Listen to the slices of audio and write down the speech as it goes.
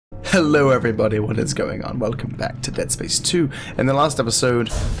Hello everybody, what is going on? Welcome back to Dead Space 2. In the last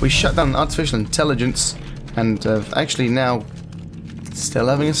episode, we shut down artificial intelligence and actually now still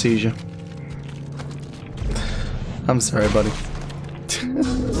having a seizure. I'm sorry, buddy.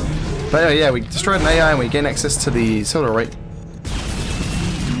 But yeah, we destroyed an AI and we gain access to the solar rate.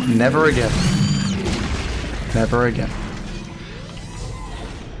 Never again. Never again.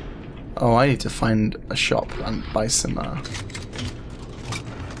 Oh, I need to find a shop and buy some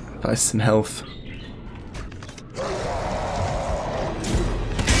health.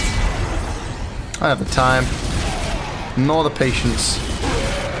 I have the time, nor the patience,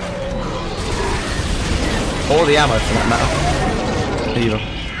 or the ammo for that matter. Either.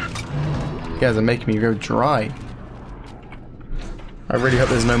 You guys are making me go dry. I really hope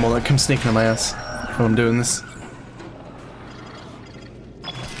there's no more that come sneaking on my ass while I'm doing this.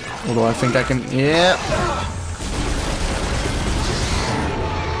 Although I think I can. Yeah.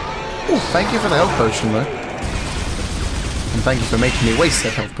 Ooh, thank you for the health potion, though. And thank you for making me waste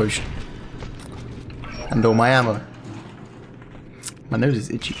that health potion. And all my ammo. My nose is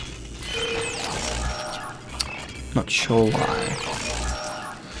itchy. Not sure why.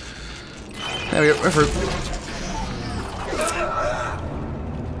 There we go, we're through.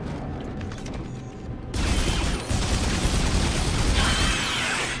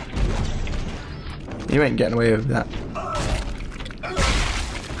 You ain't getting away with that.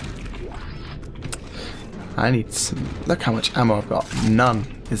 I need some. Look how much ammo I've got. None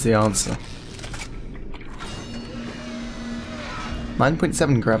is the answer.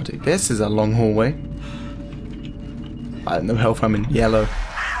 9.7 gravity. This is a long hallway. I have no health. I'm in yellow.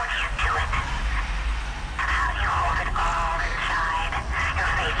 How do you do it? How do you hold it all inside? Your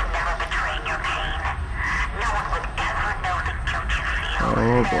face never betraying your pain. No one would ever know the guilt you feel.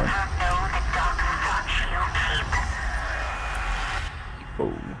 Oh boy. Never know the dark thoughts you keep.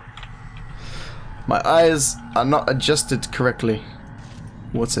 Oh. My eyes are not adjusted correctly.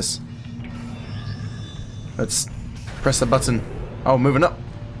 What's this? Let's press a button. Oh, moving up.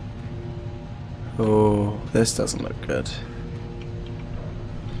 Oh, this doesn't look good.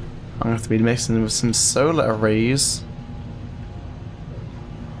 I'm gonna have to be mixing with some solar arrays.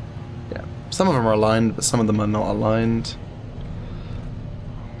 Yeah, some of them are aligned, but some of them are not aligned.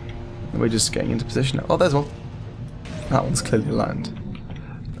 We're just getting into position now. Oh, there's one. That one's clearly aligned.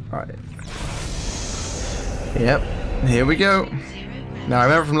 Alright. Yep, here we go. Now, I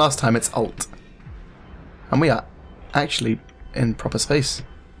remember from last time, it's Alt. And we are actually in proper space.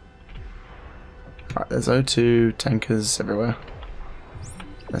 Alright, there's O2, tankers everywhere.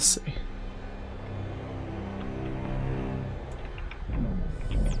 Let's see.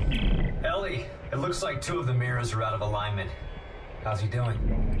 Ellie, it looks like 2 of the mirrors are out of alignment. How's he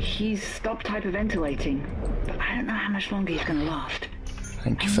doing? He's stopped hyperventilating, but I don't know how much longer he's gonna last.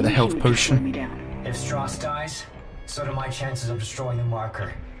 Thank you for the health potion. Me down. If Stross dies, so do my chances of destroying the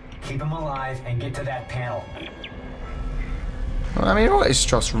marker. Keep him alive and get to that panel. Well, I mean, what is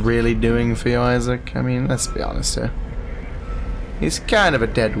Stross really doing for you, Isaac? I mean, let's be honest here. He's kind of a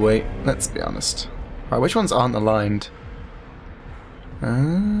dead weight, let's be honest. Right, which ones aren't aligned?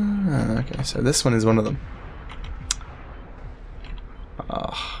 Okay, so this one is one of them.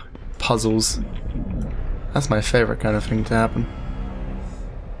 Ah, puzzles. That's my favourite kind of thing to happen.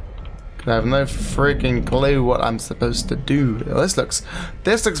 I have no freaking clue what I'm supposed to do. Oh, this looks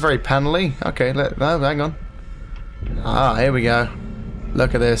very panelly. Okay, no, hang on. Ah, here we go.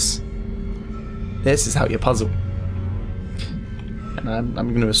 Look at this. This is how you puzzle. And I'm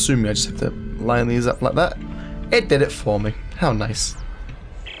going to assume I just have to line these up like that. It did it for me. How nice.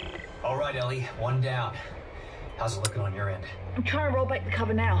 All right, Ellie, 1 down. How's it looking on your end? I'm trying to roll back the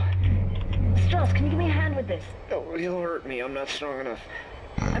cover now. Stross, can you give me a hand with this? Oh, you'll hurt me. I'm not strong enough.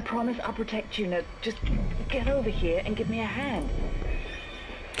 I promise I'll protect you. Now, just get over here and give me a hand.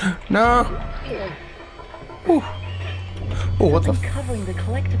 No. Ooh. Oh, what the? Covering the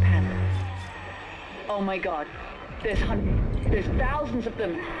collector panel. Oh my God! There's thousands of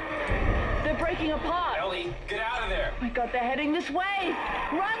them. They're breaking apart. Ellie, get out of there! Oh my God! They're heading this way.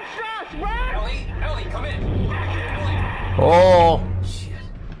 Run, Stross! Run! Ellie, come in! Ellie! Oh. Shit.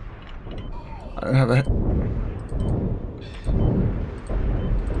 I don't have a.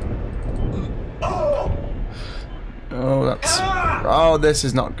 Oh, that's. Oh, this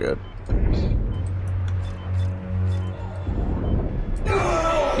is not good.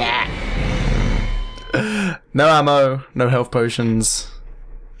 No ammo, no health potions.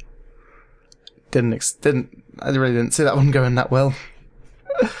 I really didn't see that one going that well.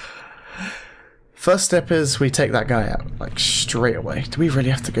 First step is we take that guy out, like, straight away. Do we really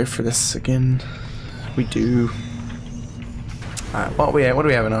have to go for this again? We do. Alright, what do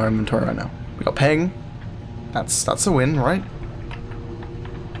we have in our inventory right now? We got ping. That's a win, right?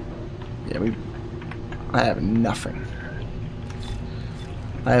 Yeah, I have nothing.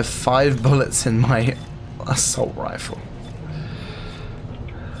 I have 5 bullets in my assault rifle.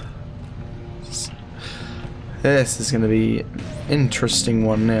 This is going to be an interesting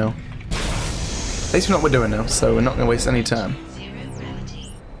one now. At least we know what we're doing now, so we're not going to waste any time.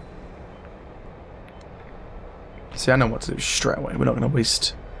 See, I know what to do straight away. We're not going to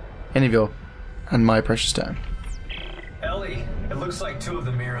waste any of your and my precious time. Ellie, it looks like 2 of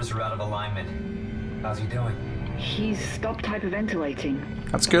the mirrors are out of alignment. How's he doing? He's stopped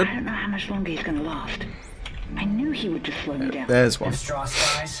hyperventilating. That's good. I don't know how much longer he's gonna last. I knew he would just slow me down. There's one. If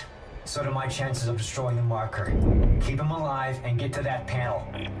Stross dies, so do my chances of destroying the marker. Keep him alive and get to that panel.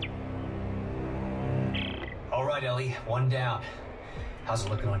 All right, Ellie, 1 down. How's it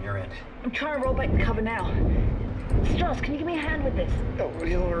looking on your end? I'm trying to roll back the cover now. Stross, can you give me a hand with this? Oh,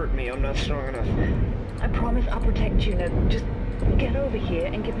 he'll hurt me. I'm not strong enough. I promise I'll protect you. Now, just get over here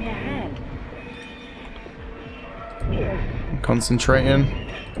and give me a hand. Here. I'm concentrating.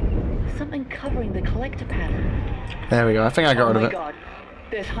 Something covering the collector panel. There we go. I think I got rid of Oh my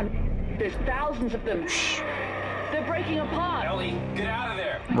it. god. There's thousands of them. They're breaking apart. Ellie, get out of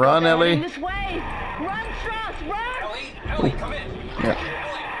there! Run, They're Ellie. heading this way. Run, Stross, run! Ellie, come in! Yeah.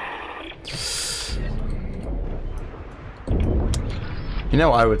 You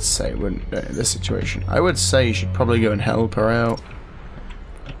know what I would say in this situation? I would say you should probably go and help her out.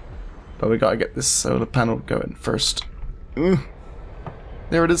 But we gotta get this solar panel going first.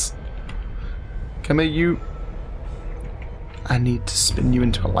 There it is. Come here, you. I need to spin you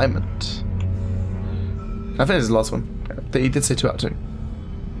into alignment. I think it's the last one. He did say 2 out of 2.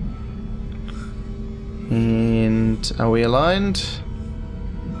 And are we aligned?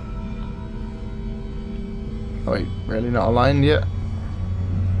 Oh wait, really not aligned yet?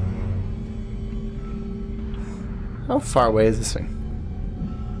 How far away is this thing?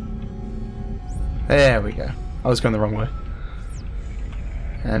 There we go. I was going the wrong way.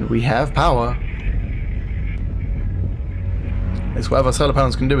 And we have power. It's whatever solar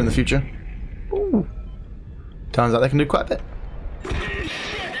panels can do in the future. Ooh. Turns out they can do quite a bit.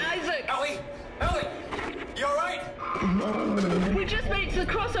 Isaac! Ellie! Ellie! You alright? We just made it to the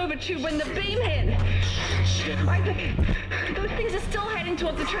crossover tube when the beam hit. Isaac, those things are still heading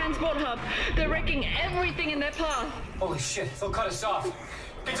towards the transport hub. They're wrecking everything in their path. Holy shit, they'll cut us off.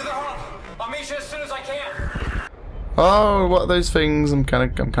 Get to the hub! I'll meet you as soon as I can! Oh, what are those things? I'm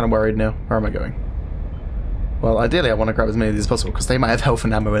kind of worried now. Where am I going? Well, ideally I want to grab as many of these as possible because they might have health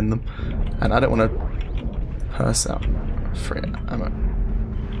and ammo in them, and I don't want to purse out free ammo.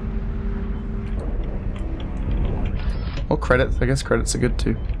 Or credits. I guess credits are good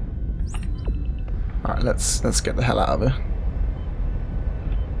too. All right, let's get the hell out of here.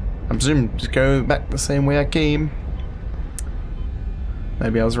 I presume just go back the same way I came.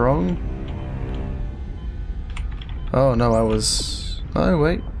 Maybe I was wrong. Oh no, I was. Oh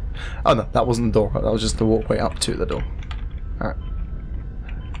wait. Oh no, that wasn't the door. That was just the walkway up to the door. Alright.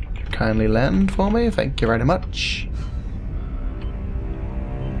 Kindly land for me. Thank you very much.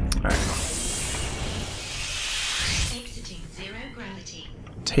 Alright. Exiting 0 gravity.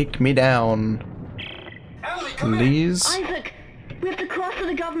 Take me down. Ellie, come in! Please. Isaac, we have to cross to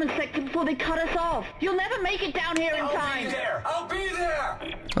the government sector before they cut us off. You'll never make it down here in I'll time. be there! I'll be there!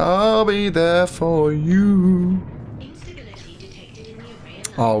 I'll be there for you. Instability detected in the array.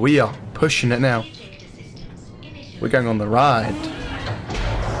 Oh, we are pushing it now. Eject assistance. Initial. We're going on the ride.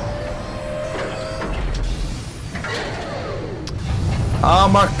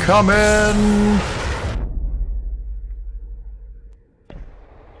 I'm a coming.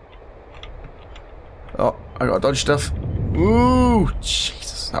 Oh, I gotta dodge stuff. Ooh,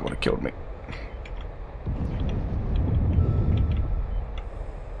 Jesus, that would have killed me.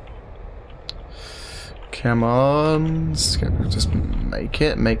 Come on, just make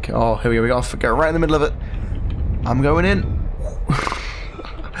it. Oh, here we go. We gotta get right in the middle of it. I'm going in.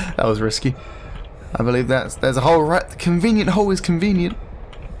 That was risky. I believe there's a hole right. The convenient hole is convenient.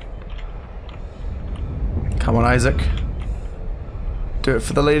 Come on, Isaac. Do it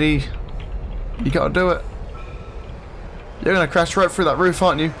for the lady. You gotta do it. You're gonna crash right through that roof,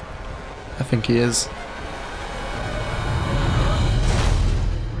 aren't you? I think he is.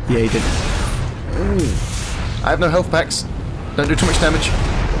 Yeah, he did. Ooh. I have no health packs. Don't do too much damage.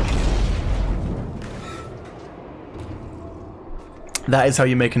 That is how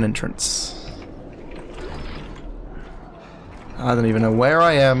you make an entrance. I don't even know where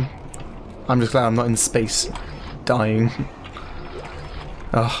I am. I'm just glad I'm not in space. Dying.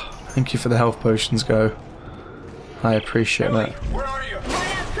 Oh, thank you for the health potions, go. I appreciate that. Where are you?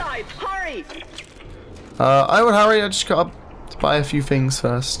 Right outside! Hurry! I would hurry. I just got to buy a few things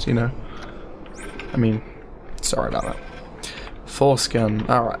first, you know. I mean, sorry about that. Force gun.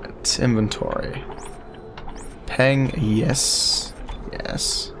 Alright. Inventory. Peng. Yes.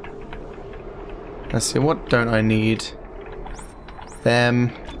 Yes. Let's see. What don't I need?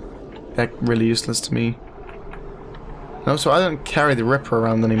 Them. They're really useless to me. No, so I don't carry the Ripper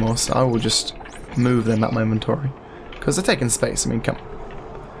around anymore, so I will just move them out my inventory. Because they're taking space. I mean, come on.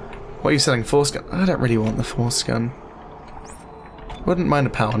 What are you selling? Force gun? I don't really want the force gun. Wouldn't mind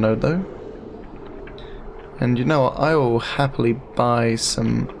a power node, though. And you know what? I will happily buy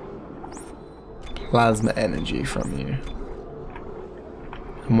some plasma energy from you.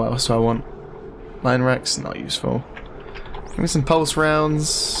 And what else do I want? Mine Rex? Not useful. Give me some pulse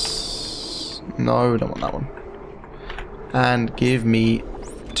rounds. No, don't want that one. And give me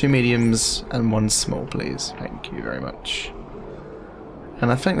 2 mediums and 1 small, please. Thank you very much.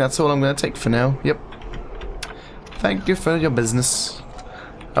 And I think that's all I'm going to take for now. Yep. Thank you for your business.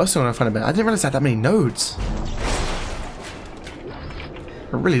 I also want to find a bit. I didn't realize I had that many nodes.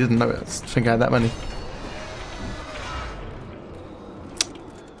 I really didn't know it. I think I had that many.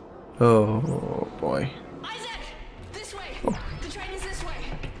 Oh boy. Isaac! This way! The train is this way!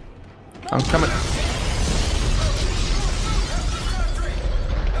 I'm coming.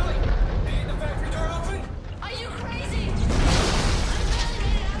 Are you crazy?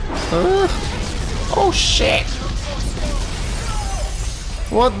 Oh shit!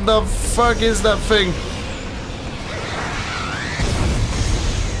 What the fuck is that thing?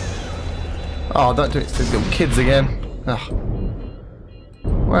 Oh, don't do it to little kids again. Ugh.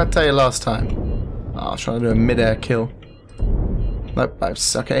 What did I tell you last time? Oh, I was trying to do a mid-air kill. Nope, I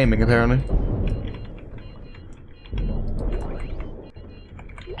suck at aiming apparently.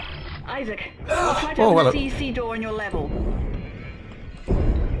 Isaac, I'll try to Oh, open well, the CEC door on your level.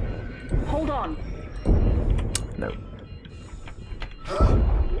 Hold on. No.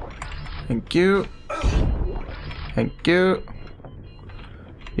 Thank you. Thank you.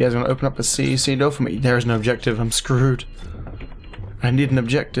 You guys want to open up the CEC door for me? There is no objective. I'm screwed. I need an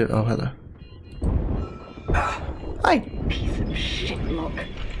objective. Oh, hello. Hi. Piece of shit lock.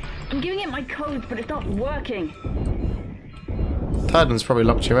 I'm giving it my codes, but it's not working. Titan's probably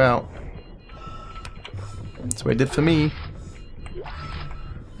locked you out. That's what he did for me.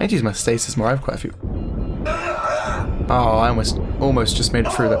 I need to use my stasis more. I have quite a few. Oh, I almost just made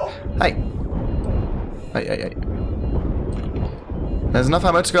it through that. Hey. Hey. There's enough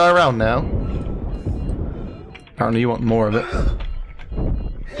ammo to go around now. Apparently you want more of it.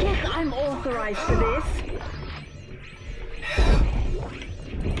 Yes, I'm authorized for this.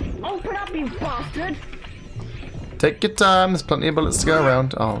 Open up, you bastard! Take your time, there's plenty of bullets to go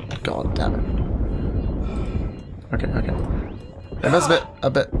around. Oh, god damn it. Okay. That's a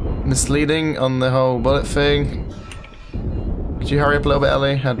bit misleading on the whole bullet thing. Could you hurry up a little bit,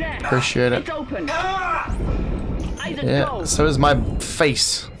 Ellie? I'd appreciate it. It's open. Isaac, Yeah, go. so is my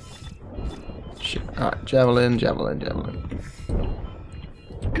face. Shit. Alright, javelin.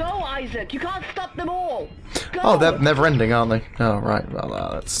 Go, Isaac. You can't stop them all. Go. Oh, they're never ending, aren't they? Oh, right. Well,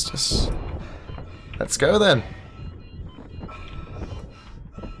 let's just... Let's go then.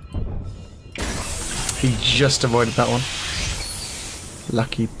 He just avoided that one.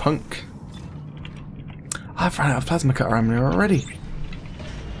 Lucky punk. I've run out of plasma cutter ammo already.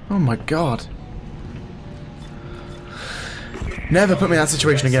 Oh my god. Never put me in that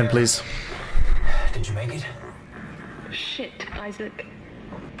situation again, please. Did you make it? Shit, Isaac.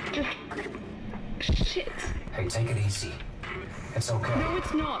 Just... shit. Hey, take it easy. It's okay. No,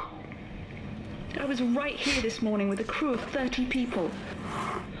 it's not. I was right here this morning with a crew of 30 people.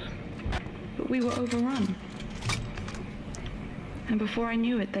 But we were overrun. And before I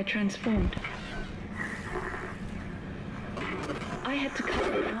knew it, they transformed. I had to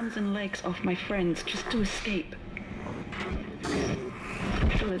cut the arms and legs off my friends just to escape. I'm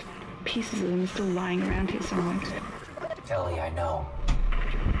sure there's pieces of them still lying around here somewhere. Ellie, I know.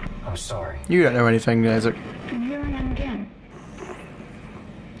 I'm sorry. You don't know anything, Isaac. And here I am again.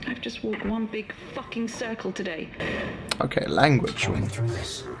 I've just walked one big fucking circle today. Okay, language. We'll get through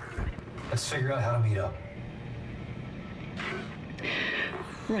this. Let's figure out how to meet up.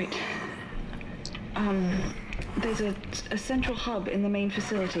 Right. There's a central hub in the main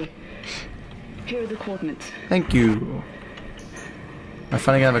facility. Here are the coordinates. Thank you. Am I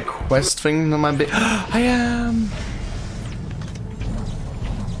finding out a quest thing on my bit? I am.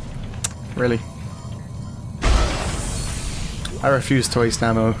 Really? I refuse to waste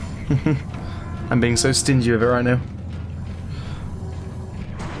ammo. I'm being so stingy with it right now.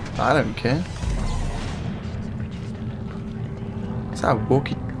 I don't care. Is that a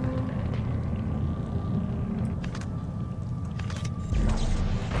walkie?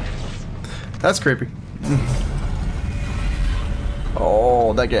 That's creepy.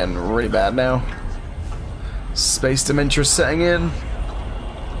 Oh, they're getting really bad now. Space dementia setting in.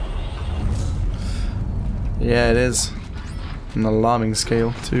 Yeah, it is. An alarming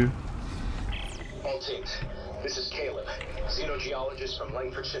scale, too. All teams, this is Caleb, xenogeologist from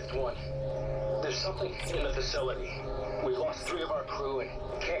Langford Shift 1. There's something in the facility. We've lost 3 of our crew and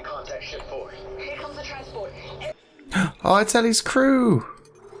can't contact Shift 4. Here comes the transport. Oh, it's Ellie's crew!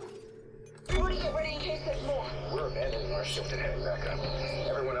 Everybody get ready in case there's more. We're abandoning our shift and heading back up.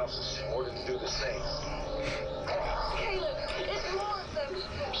 Everyone else is ordered to do the same. Caleb, it's more of them.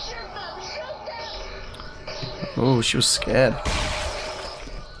 Shoot them! Shoot them! Oh, she was scared.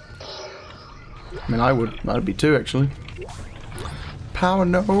 I mean, I'd be too, actually. Power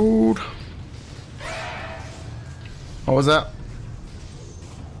node. What was that?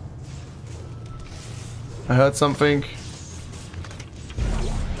 I heard something.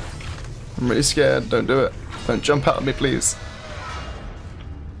 I'm really scared. Don't do it. Don't jump out at me, please.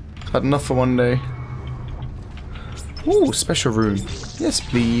 I've had enough for one day. Ooh, special room. Yes,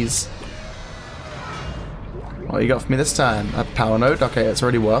 please. What you got for me this time? A power node? Okay, it's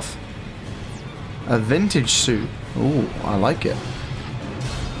already worth. A vintage suit. Ooh, I like it.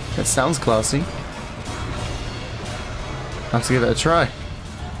 It sounds classy. I'll have to give it a try.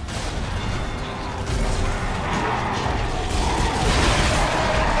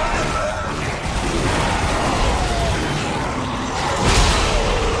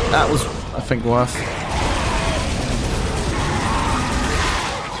 That was, I think, worth.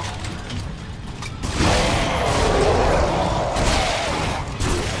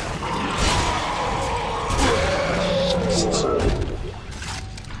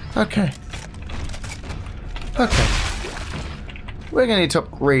 Okay. Okay. We're going to need to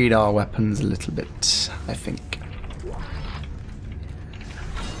upgrade our weapons a little bit, I think.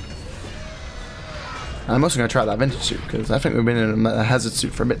 And I'm also going to try out that vintage suit, because I think we've been in a hazard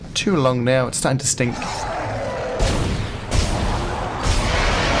suit for a bit too long now. It's starting to stink.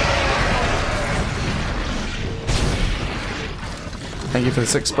 Thank you for the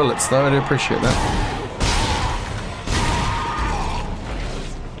 6 bullets, though. I do appreciate that.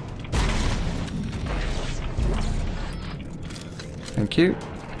 Thank you.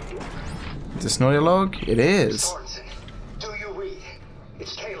 Is this an audio log? It is. Sorensen, do you read?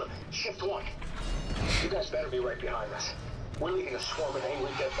 It's Caleb, Shift 1. You guys better be right behind us. We're leaving a swarm of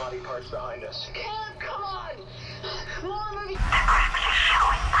angry dead body parts behind us. Caleb, come on! More movie.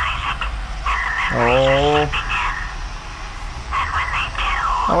 Oh.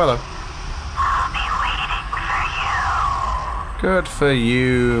 Oh, hello. Good for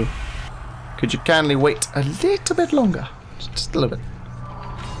you. Could you kindly wait a little bit longer? Just a little bit.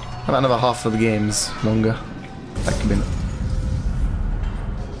 About another half of the game's longer. That could be.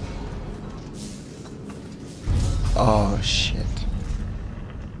 Oh shit.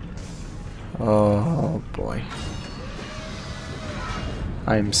 Oh boy.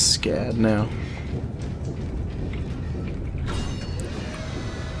 I'm scared now.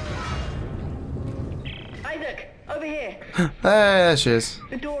 Isaac, over here. There she is.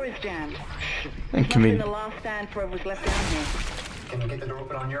 The door is jammed. Inconvenient. The last stand for was left down here. Can you get the door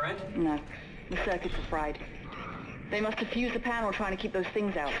open on your end? No, the circuits are fried. They must have fused the panel trying to keep those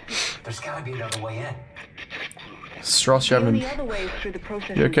things out. There's gotta be another way in. Stross, you The only haven't. other way is through the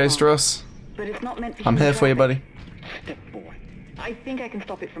processing You okay, plant. Stross? But it's not meant for I'm human here for you, traffic. buddy. Step forward. I think I can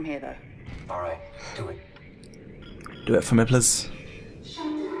stop it from here, though. Alright, do it. Do it for me, please.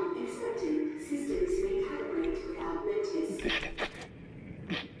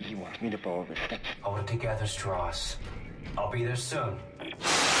 You want me to follow the steps? Hold it together, Stross. I'll be there soon.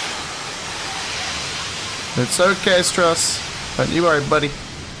 It's okay, Stross. Don't you worry, buddy.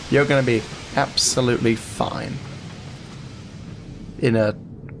 You're gonna be absolutely fine. In a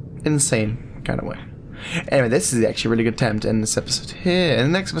insane kind of way. Anyway, this is actually a really good time to end this episode here.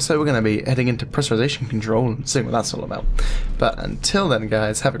 In the next episode, we're going to be heading into pressurization control and seeing what that's all about. But until then,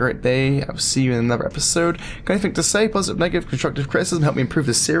 guys, have a great day. I'll see you in another episode. Got anything to say? Positive, negative, constructive criticism? Help me improve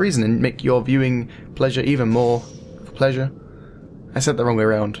the series and make your viewing pleasure even more pleasure. I said the wrong way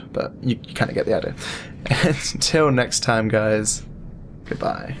around, but you kind of get the idea. And until next time, guys,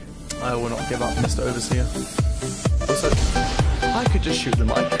 goodbye. I will not give up, Mr. Overseer. Also, I could just shoot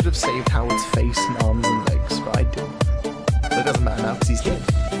them. I could have saved Howard's face and arms and legs, but I didn't. But it doesn't matter now because he's dead.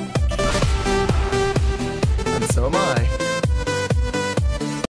 And so am I.